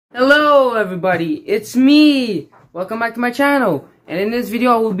Hello everybody, it's me! Welcome back to my channel. And in this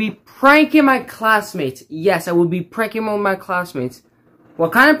video I will be pranking my classmates. Yes, I will be pranking one of my classmates.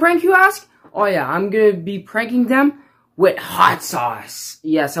 What kind of prank, you ask? Oh yeah, I'm gonna be pranking them with hot sauce.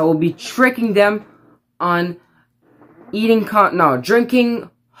 Yes, I will be tricking them on drinking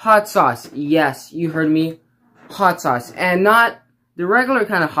hot sauce. Yes, you heard me. Hot sauce. And not the regular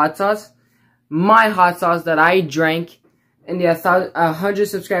kind of hot sauce. My hot sauce that I drank in the 100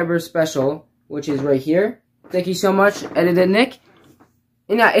 subscribers special, which is right here. Thank you so much, Edited Nick.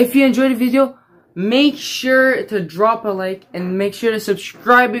 And yeah, if you enjoyed the video, make sure to drop a like and make sure to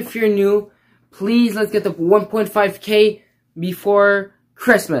subscribe if you're new. Please, let's get to 1.5K before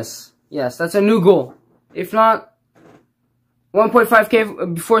Christmas. Yes, that's a new goal. If not,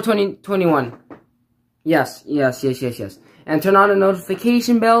 1.5K before 2021. Yes. And turn on the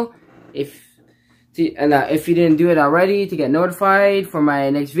notification bell if you didn't do it already, to get notified for my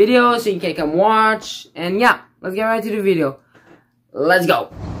next video so you can come watch. And yeah, let's get right to the video. Let's go.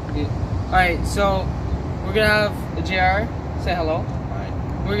 Alright, so we're gonna have JR say hello. Alright.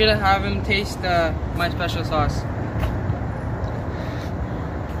 We're gonna have him taste my special sauce.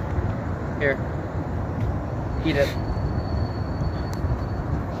 Here. Eat it.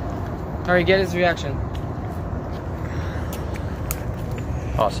 Alright, get his reaction.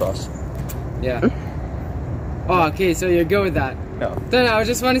 Hot sauce. Yeah. Oh, okay, so you're good with that. No. No, I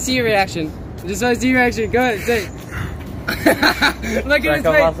just want to see your reaction. I just want to see your reaction. Go ahead, say it. Look at his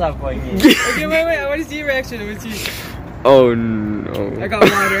face. Okay, wait, I want to see your reaction. I want to see. Oh no. I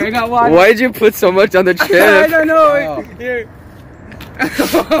got water. Why'd you put so much on the chip? I don't know. Oh. Here.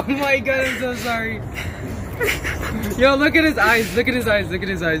 Oh my god, I'm so sorry. Yo, look at his eyes. Look at his eyes.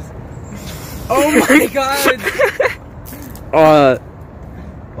 Oh my god.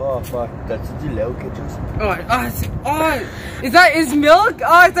 Oh fuck, that's Gileo Kitchens. Is that milk? Oh,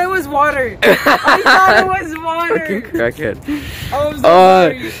 I thought it was water. I thought it was water. Fucking crackhead. Oh, I'm so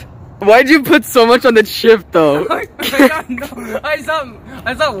sorry. Why'd you put so much on the chip though? I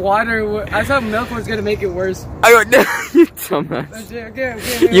thought water. I thought milk was gonna make it worse. You dumbass. Okay.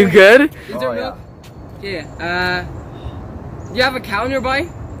 You good? Is there milk? Yeah. You have a cow nearby?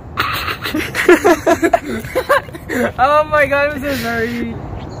 Oh my god, I'm so sorry.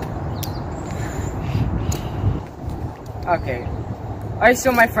 Okay. Are you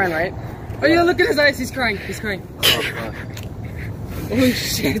still my friend, right? Oh yeah, look at his eyes, he's crying. Oh fuck. Oh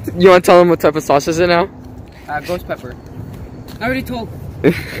shit. You wanna tell him what type of sauce is it now? Ghost pepper. I already told.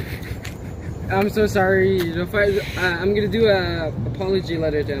 I'm so sorry. I'm gonna do a apology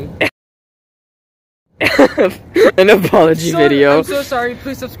letter to him. An apology video. I'm so sorry,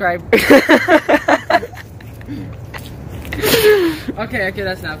 please subscribe. Okay,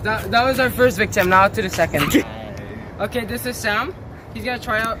 that's enough. That was our first victim, now to the second. Okay, this is Sam. He's gonna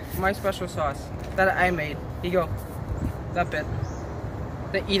try out my special sauce that I made. Here you go. That bit.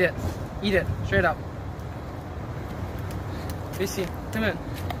 Then eat it. Straight up. You see, come in.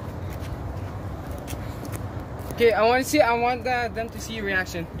 Okay, I want them to see your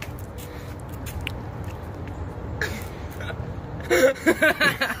reaction.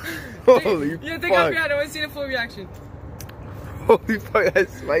 Holy yeah, fuck. take off your hand. I want to see the full reaction. Holy fuck,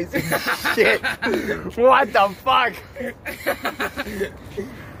 that's spicy shit. What the fuck?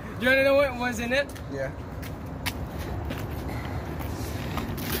 You wanna know what was in it? Yeah.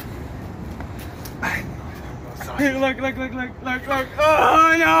 Look.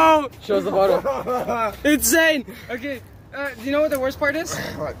 Oh no! Shows the bottle. Insane! Okay, do you know what the worst part is?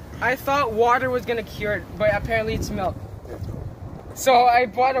 What? I thought water was gonna cure it, but apparently it's milk. So I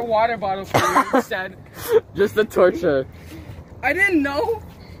bought a water bottle for you instead. Just a torture. I didn't know.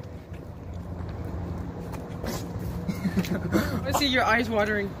 I see your eyes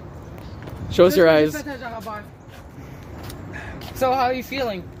watering. Show us your eyes. So how are you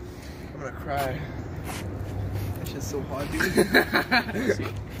feeling? I'm gonna cry. That shit's so hot, dude.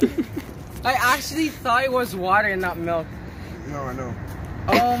 I actually thought it was water and not milk. No, I know.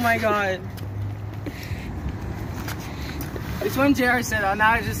 Oh my god. It's when JR said, oh,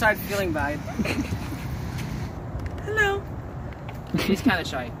 now I just started feeling bad. Hello. He's kind of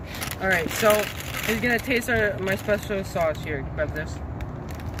shy. Alright, so he's gonna taste my special sauce. Here, grab this.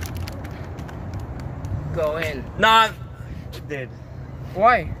 Go in. Nah, it did.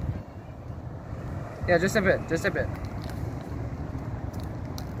 Why? Yeah, just a bit.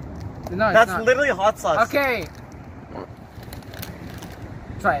 No, That's literally hot sauce. Okay.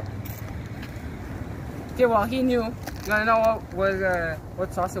 Try it. Okay, well, he knew. You wanna know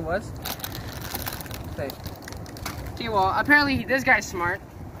what sauce it was? Okay. Okay, well, apparently this guy's smart.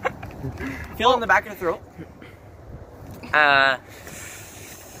 Feel it in the back of the throat.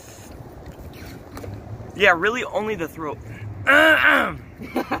 Yeah, really only the throat.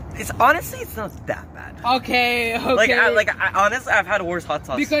 It's honestly, it's not that bad. Okay. Honestly, I've had worse hot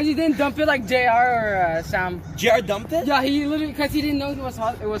sauce. Because he didn't dump it like JR or Sam. JR dumped it? Yeah, he literally, because he didn't know it was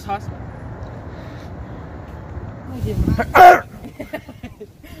hot. It was hot.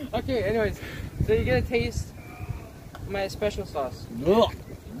 Okay, anyways, so you're gonna taste my special sauce.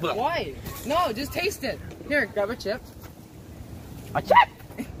 Why? No, just taste it. Here, grab a chip. A chip?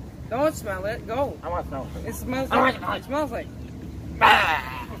 Don't smell it. Go. I want to smell it. It smells like. It smells like.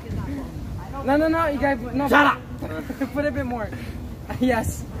 No. You guys. No. Shut up. Put a bit more.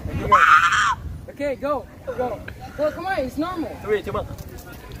 Yes. Okay, go. Well, come on. It's normal. 3, 2, 1.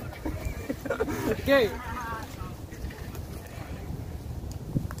 Okay.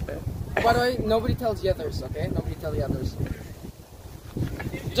 By the way, nobody tells the others, okay? Nobody tell the others.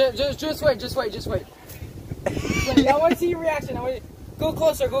 Just wait. Wait, I want to see your reaction. Go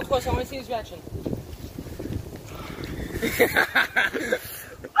closer. I want to see his reaction.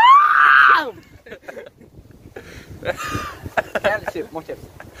 More chips.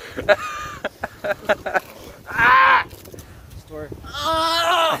 Store.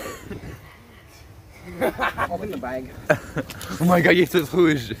 Open the bag. Oh my god, isso é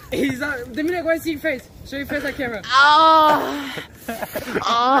rouge. He's not. Dominic, I want to see your face. Show your face on camera.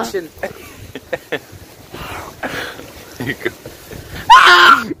 Action.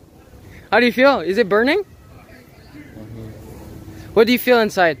 How do you feel? Is it burning? What do you feel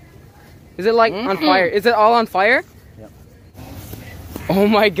inside? Is it like on fire? Is it all on fire? Yeah. Oh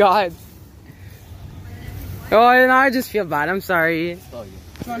my god. Oh, and I just feel bad. I'm sorry.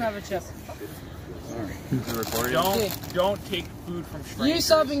 Don't have a chip. Don't take food from strangers. You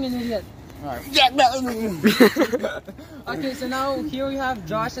stop being an idiot. Alright. Okay, so now here we have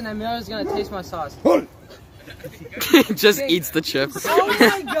Josh and Emil is gonna taste my sauce. Just Okay. eats the chips. Oh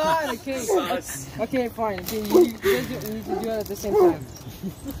my god, okay. Okay, fine. Okay, you guys need to do it at the same time.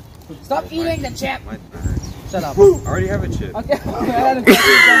 Stop eating the chip! Shut up. I already have a chip. Okay,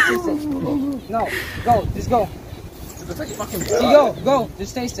 no, go, just go. It looks like fucking Go,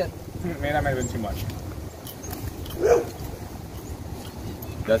 just taste it. Man, that might have been too much.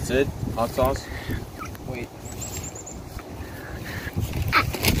 That's it? Hot sauce? Wait.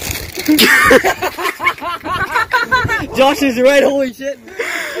 Josh is right, holy shit.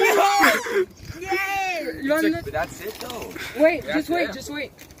 You want to? That's it though. Wait, Yeah, just wait, yeah. just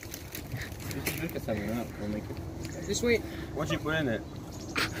wait. What'd Just wait. you put in it?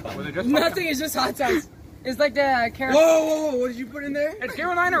 Was it just Nothing, it's just hot sauce. It's like the carrot. Whoa, what did you put in there? It's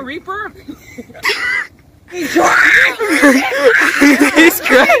Carolina Reaper? He's crying.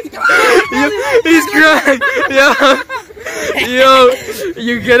 He's crying. Yo,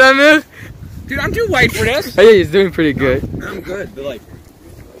 you good, Emil? Dude, I'm too white for this. Oh yeah, he's doing pretty good. I'm good, but like,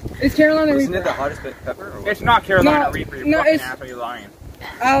 It's Carolina isn't it Reaper. the hottest pepper? Or what? It's not Carolina No, Reaper, you no, fucking it's- asshole, you're lying.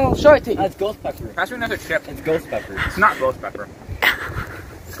 I'll show it to you. That's ghost pepper. Pass me another chip. It's ghost pepper. It's not ghost pepper.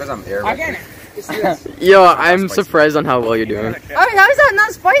 It's because I'm Arabic. Again, It's this. Yo, I'm surprised on how well you're doing. How is that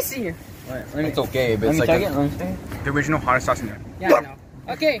not spicy? It's okay, but Let it's me like check a, it. Let me check it. the original hottest sauce in there. Yeah, I know.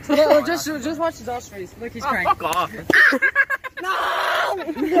 Okay, well, just watch Josh's face. Look, he's crying. Fuck off.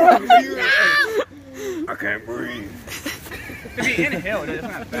 I can't breathe. To be inhaled, it's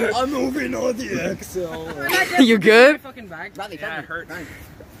not bad. I'm moving on the XL. You good? Fucking bag. Yeah, it hurts.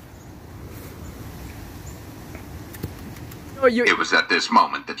 Oh, you. It was at this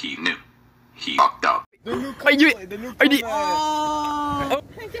moment that he knew. He fucked up. Are you? Are you? I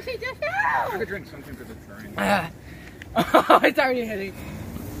could drink something for the train. Oh, it's already hitting.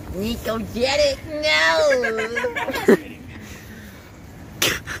 Nico, get it? No!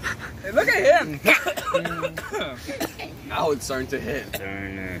 Hey, look at him. Now it's starting to hit.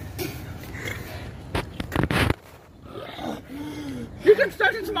 You took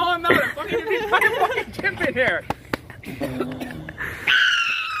such a small amount of fucking chip in here.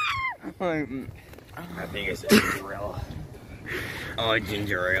 I think it's ginger ale. Oh,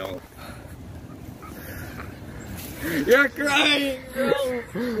 ginger ale. You're crying, bro.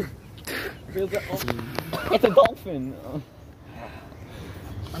 It's a dolphin.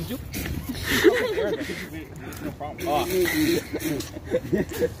 I'm Jew. No problem. Oh. It's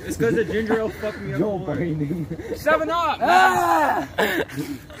because the ginger ale fucked me up. 7 Up. Ah!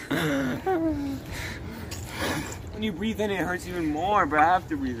 When you breathe in, it hurts even more, but I have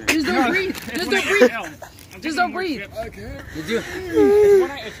to breathe in. Just don't breathe. Just don't breathe. Just don't breathe. Okay. Did you?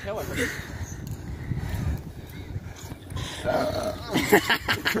 It's killer.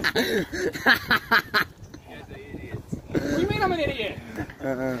 What do you mean I'm an idiot?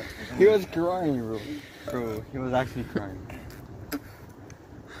 He was crying, bro. He was actually crying.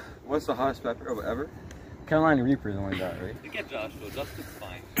 What's the hottest pepper ever? Carolina Reaper, the one that, right? You get Joshua. Justin's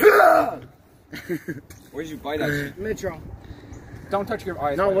fine. Where'd you bite at? Metro. Don't touch your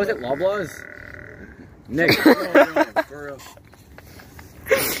eyes. No, was it Loblaws? Nick. For real.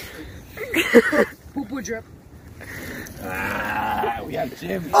 Poo-poo drip. Ah, we have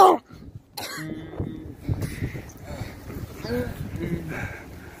Jim. Oh!